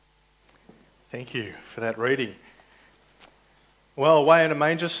Thank you for that reading. Well, Away in a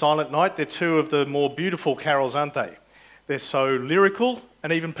Manger, Silent Night, they're two of the more beautiful carols, aren't they? They're so lyrical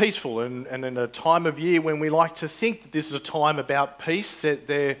and even peaceful, and in a time of year when we like to think that this is a time about peace,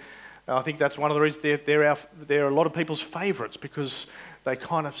 I think that's one of the reasons they're a lot of people's favourites, because they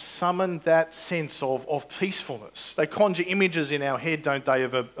kind of summon that sense of peacefulness. They conjure images in our head, don't they,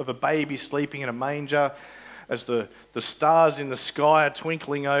 of a baby sleeping in a manger, as the stars in the sky are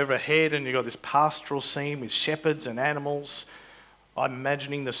twinkling overhead, and you've got this pastoral scene with shepherds and animals. I'm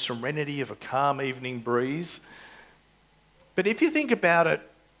imagining the serenity of a calm evening breeze. But if you think about it,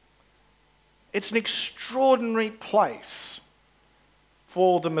 it's an extraordinary place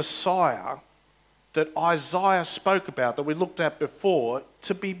for the Messiah that Isaiah spoke about, that we looked at before,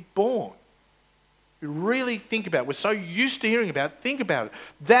 to be born. You really think about it. We're so used to hearing about it. Think about it.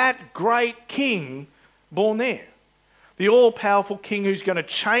 That great king born there. The all-powerful king who's going to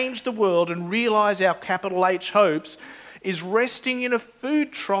change the world and realise our capital H hopes is resting in a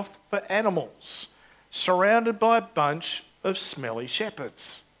food trough for animals, surrounded by a bunch of smelly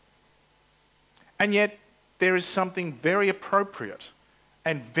shepherds. And yet there is something very appropriate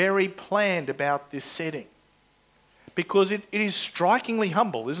and very planned about this setting, because it is strikingly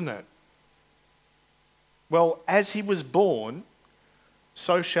humble, isn't it? Well, as he was born,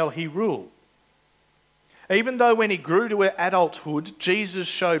 so shall he rule. Even though when he grew to adulthood, Jesus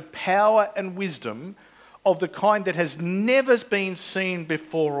showed power and wisdom of the kind that has never been seen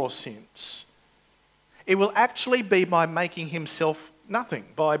before or since, it will actually be by making himself nothing,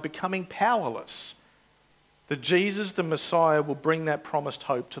 by becoming powerless, that Jesus, the Messiah, will bring that promised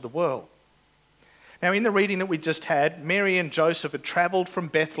hope to the world. Now, in the reading that we just had, Mary and Joseph had travelled from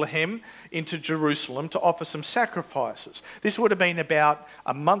Bethlehem into Jerusalem to offer some sacrifices. This would have been about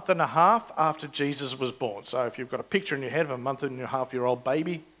a month and a half after Jesus was born. So if you've got a picture in your head of a month and a half-year-old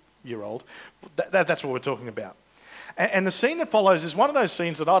baby, that's what we're talking about. And the scene that follows is one of those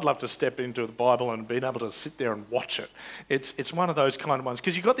scenes that I'd love to step into the Bible and be able to sit there and watch it. It's one of those kind of ones,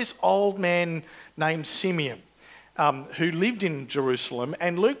 because you've got this old man named Simeon, who lived in Jerusalem,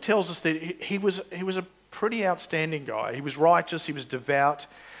 and Luke tells us that he was a pretty outstanding guy. He was righteous, he was devout,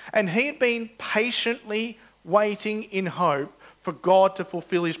 and he had been patiently waiting in hope for God to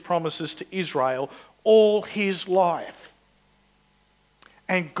fulfill his promises to Israel all his life.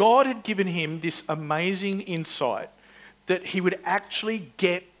 And God had given him this amazing insight that he would actually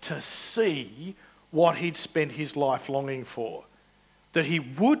get to see what he'd spent his life longing for, that he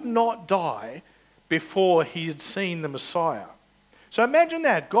would not die before he had seen the Messiah. So imagine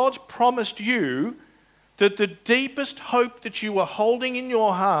that. God's promised you that the deepest hope that you were holding in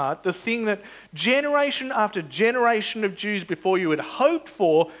your heart, the thing that generation after generation of Jews before you had hoped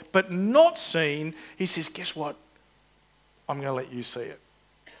for but not seen, he says, guess what? I'm going to let you see it.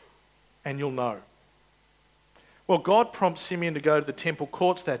 And you'll know. Well, God prompts Simeon to go to the temple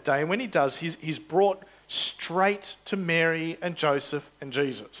courts that day, and when he does, he's brought straight to Mary and Joseph and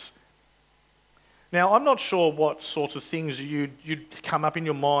Jesus. Now, I'm not sure what sorts of things you'd come up in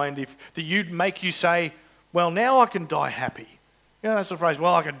your mind that you'd make you say, well, now I can die happy. You know, that's the phrase,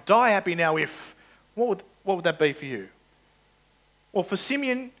 well, I can die happy now if... What would that be for you? Well, for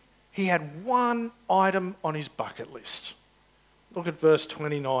Simeon, he had one item on his bucket list. Look at verse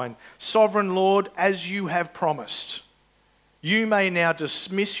 29. Sovereign Lord, as you have promised, you may now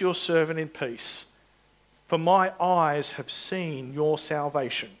dismiss your servant in peace, for my eyes have seen your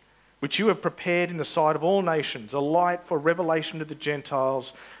salvation, which you have prepared in the sight of all nations, a light for revelation to the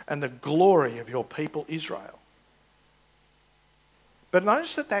Gentiles and the glory of your people Israel. But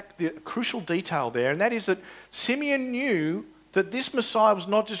notice that the crucial detail there, and that is that Simeon knew that this Messiah was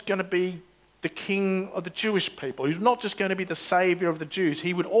not just going to be the king of the Jewish people. He was not just going to be the saviour of the Jews.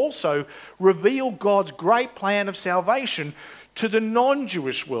 He would also reveal God's great plan of salvation to the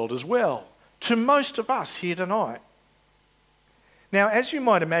non-Jewish world as well, to most of us here tonight. Now, as you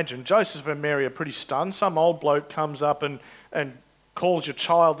might imagine, Joseph and Mary are pretty stunned. Some old bloke comes up and calls your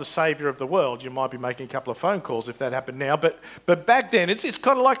child the saviour of the world. You might be making a couple of phone calls if that happened now. But back then, it's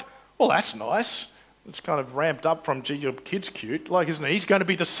kind of like, well, that's nice. It's kind of ramped up from, gee, your kid's cute, like, isn't he? He's going to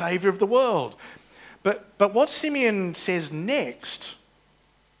be the saviour of the world. But what Simeon says next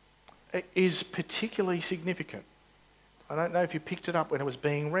is particularly significant. I don't know if you picked it up when it was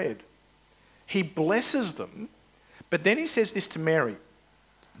being read. He blesses them, but then he says this to Mary: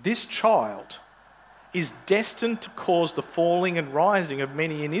 this child is destined to cause the falling and rising of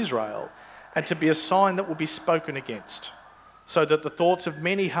many in Israel, and to be a sign that will be spoken against, so that the thoughts of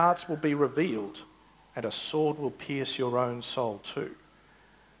many hearts will be revealed, and a sword will pierce your own soul too.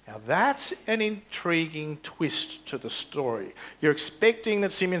 Now that's an intriguing twist to the story. You're expecting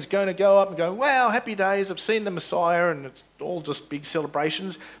that Simeon's going to go up and go, wow, happy days, I've seen the Messiah, and it's all just big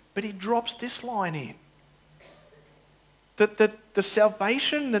celebrations. But he drops this line in. That the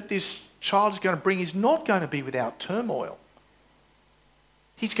salvation that this child is going to bring is not going to be without turmoil.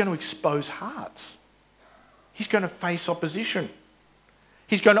 He's going to expose hearts. He's going to face opposition.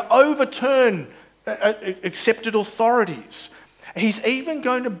 He's going to overturn accepted authorities. He's even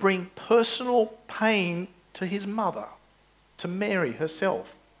going to bring personal pain to his mother, to Mary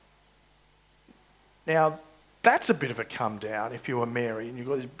herself. Now, that's a bit of a come down if you were Mary and you've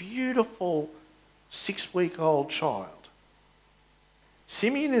got this beautiful 6-week-old child.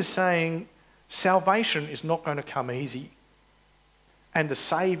 Simeon is saying salvation is not going to come easy, and the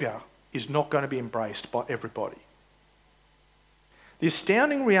Saviour is not going to be embraced by everybody. The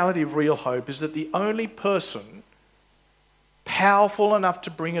astounding reality of real hope is that the only person powerful enough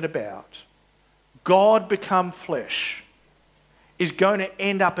to bring it about, God become flesh, is going to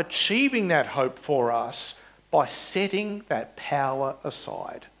end up achieving that hope for us by setting that power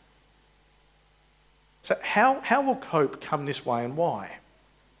aside. So how will hope come this way, and why?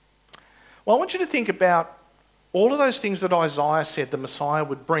 Well, I want you to think about all of those things that Isaiah said the Messiah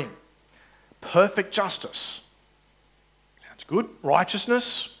would bring. Perfect justice. Sounds good.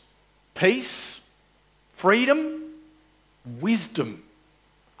 Righteousness, peace, freedom, wisdom,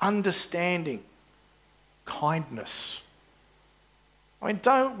 understanding, kindness. I mean,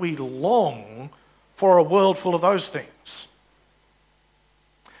 don't we long for a world full of those things?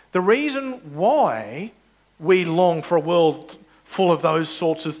 The reason why we long for a world full of those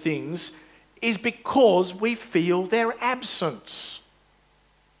sorts of things is because we feel their absence.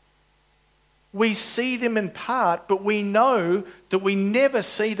 We see them in part, but we know that we never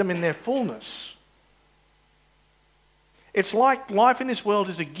see them in their fullness. It's like life in this world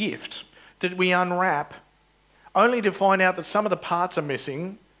is a gift that we unwrap only to find out that some of the parts are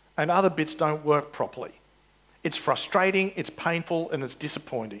missing and other bits don't work properly. It's frustrating, it's painful, and it's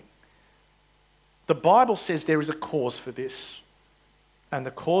disappointing. The Bible says there is a cause for this. And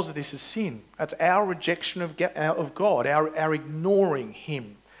the cause of this is sin. That's our rejection of God, our ignoring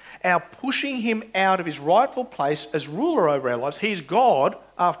him, our pushing him out of his rightful place as ruler over our lives. He's God,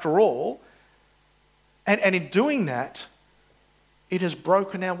 after all. And in doing that, it has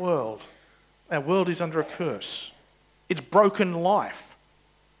broken our world. Our world is under a curse. It's broken life.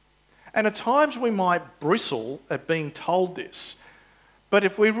 And at times we might bristle at being told this. But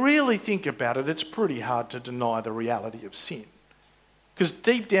if we really think about it, it's pretty hard to deny the reality of sin. Because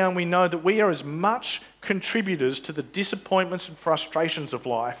deep down we know that we are as much contributors to the disappointments and frustrations of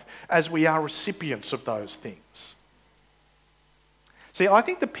life as we are recipients of those things. See, I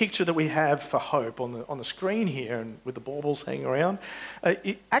think the picture that we have for hope on the screen here and with the baubles hanging around,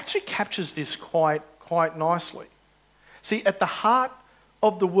 it actually captures this quite nicely. See, at the heart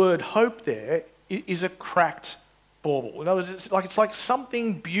of the word hope there is a cracked bauble. In other words, it's like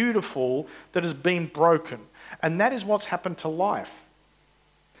something beautiful that has been broken. And that is what's happened to life.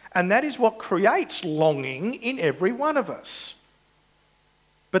 And that is what creates longing in every one of us.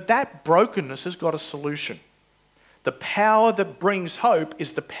 But that brokenness has got a solution. The power that brings hope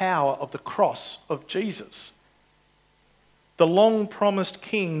is the power of the cross of Jesus. The long-promised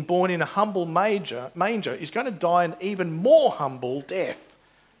king born in a humble manger is going to die an even more humble death,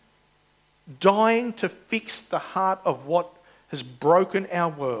 dying to fix the heart of what has broken our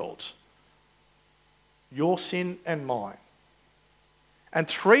world, your sin and mine. And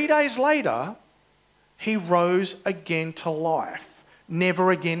 3 days later, he rose again to life,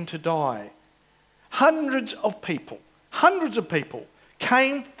 never again to die. Hundreds of people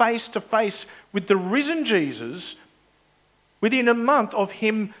came face to face with the risen Jesus within a month of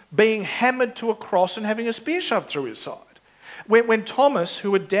him being hammered to a cross and having a spear shoved through his side. When Thomas,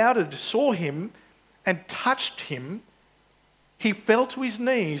 who had doubted, saw him and touched him, he fell to his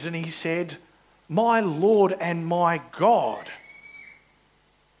knees and he said, "My Lord and my God."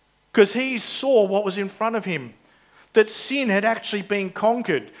 Because he saw what was in front of him, that sin had actually been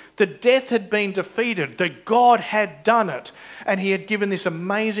conquered, that death had been defeated, that God had done it, and he had given this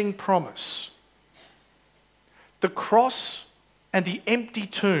amazing promise. The cross and the empty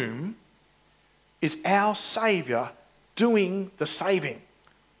tomb is our Saviour doing the saving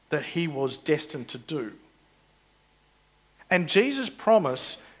that he was destined to do. And Jesus'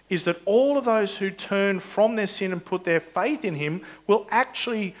 promise is that all of those who turn from their sin and put their faith in him will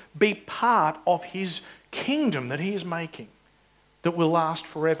actually be part of his kingdom that he is making, that will last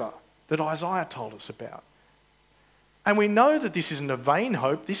forever, that Isaiah told us about. And we know that this isn't a vain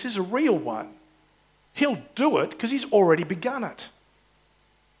hope, this is a real one. He'll do it because he's already begun it.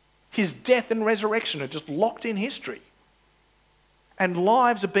 His death and resurrection are just locked in history. And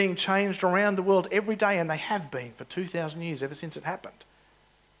lives are being changed around the world every day, and they have been for 2,000 years, ever since it happened.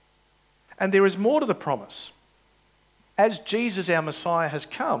 And there is more to the promise. As Jesus, our Messiah, has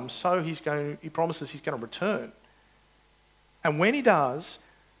come, so he promises he's going to return. And when he does,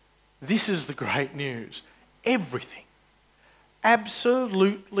 this is the great news. Everything,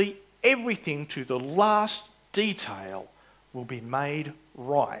 absolutely everything to the last detail will be made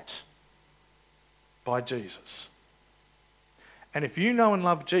right by Jesus. And if you know and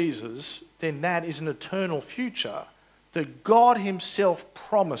love Jesus, then that is an eternal future that God himself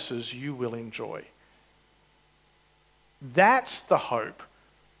promises you will enjoy. That's the hope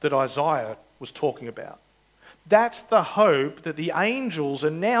that Isaiah was talking about. That's the hope that the angels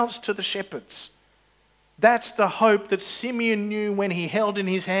announced to the shepherds. That's the hope that Simeon knew when he held in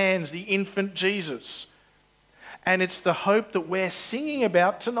his hands the infant Jesus. And it's the hope that we're singing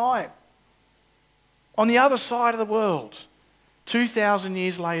about tonight. On the other side of the world, 2,000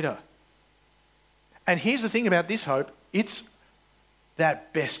 years later. And here's the thing about this hope, it's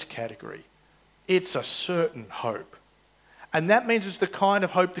that best category. It's a certain hope. And that means it's the kind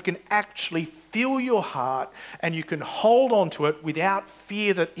of hope that can actually fill your heart and you can hold on to it without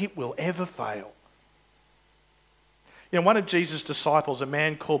fear that it will ever fail. You know, one of Jesus' disciples, a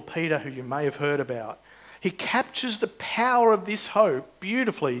man called Peter, who you may have heard about, he captures the power of this hope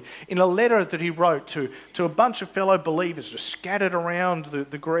beautifully in a letter that he wrote to a bunch of fellow believers just scattered around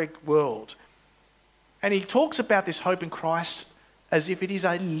the Greek world. And he talks about this hope in Christ as if it is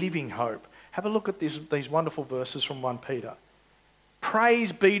a living hope. Have a look at these wonderful verses from 1 Peter.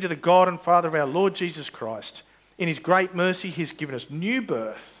 Praise be to the God and Father of our Lord Jesus Christ. In his great mercy, he has given us new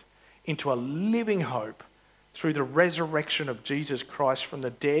birth into a living hope through the resurrection of Jesus Christ from the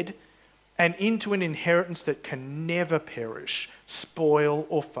dead, and into an inheritance that can never perish, spoil,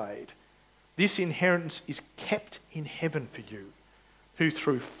 or fade. This inheritance is kept in heaven for you, who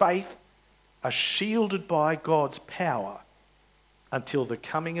through faith are shielded by God's power until the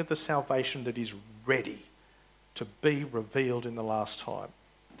coming of the salvation that is ready to be revealed in the last time.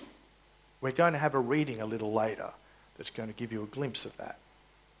 We're going to have a reading a little later that's going to give you a glimpse of that.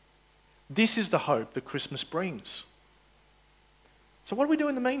 This is the hope that Christmas brings. So what do we do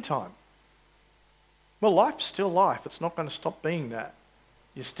in the meantime? Well, life's still life. It's not going to stop being that.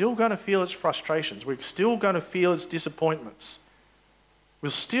 You're still going to feel its frustrations. We're still going to feel its disappointments.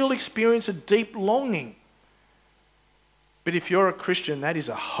 We'll still experience a deep longing. But if you're a Christian, that is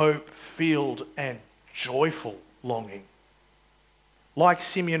a hope-filled and joyful longing. Like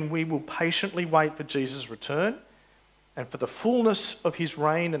Simeon, we will patiently wait for Jesus' return and for the fullness of his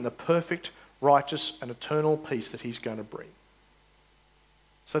reign and the perfect, righteous and eternal peace that he's going to bring.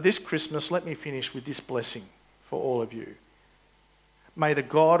 So this Christmas, let me finish with this blessing for all of you. May the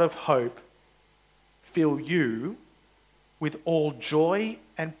God of hope fill you with all joy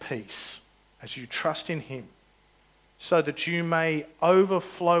and peace as you trust in him, so that you may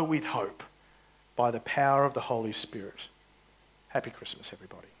overflow with hope by the power of the Holy Spirit. Happy Christmas,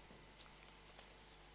 everybody.